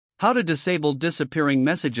How to disable disappearing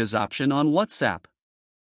messages option on WhatsApp.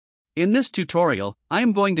 In this tutorial, I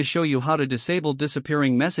am going to show you how to disable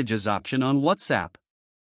disappearing messages option on WhatsApp.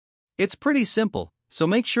 It's pretty simple, so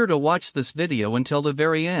make sure to watch this video until the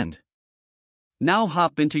very end. Now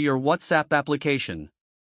hop into your WhatsApp application.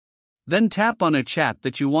 Then tap on a chat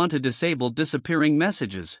that you want to disable disappearing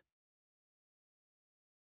messages.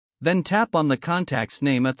 Then tap on the contact's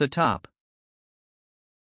name at the top.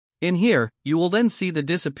 In here, you will then see the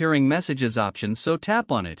disappearing messages option, so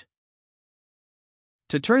tap on it.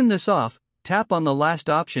 To turn this off, tap on the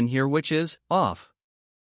last option here, which is off.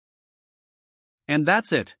 And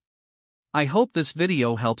that's it. I hope this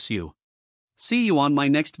video helps you. See you on my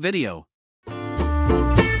next video.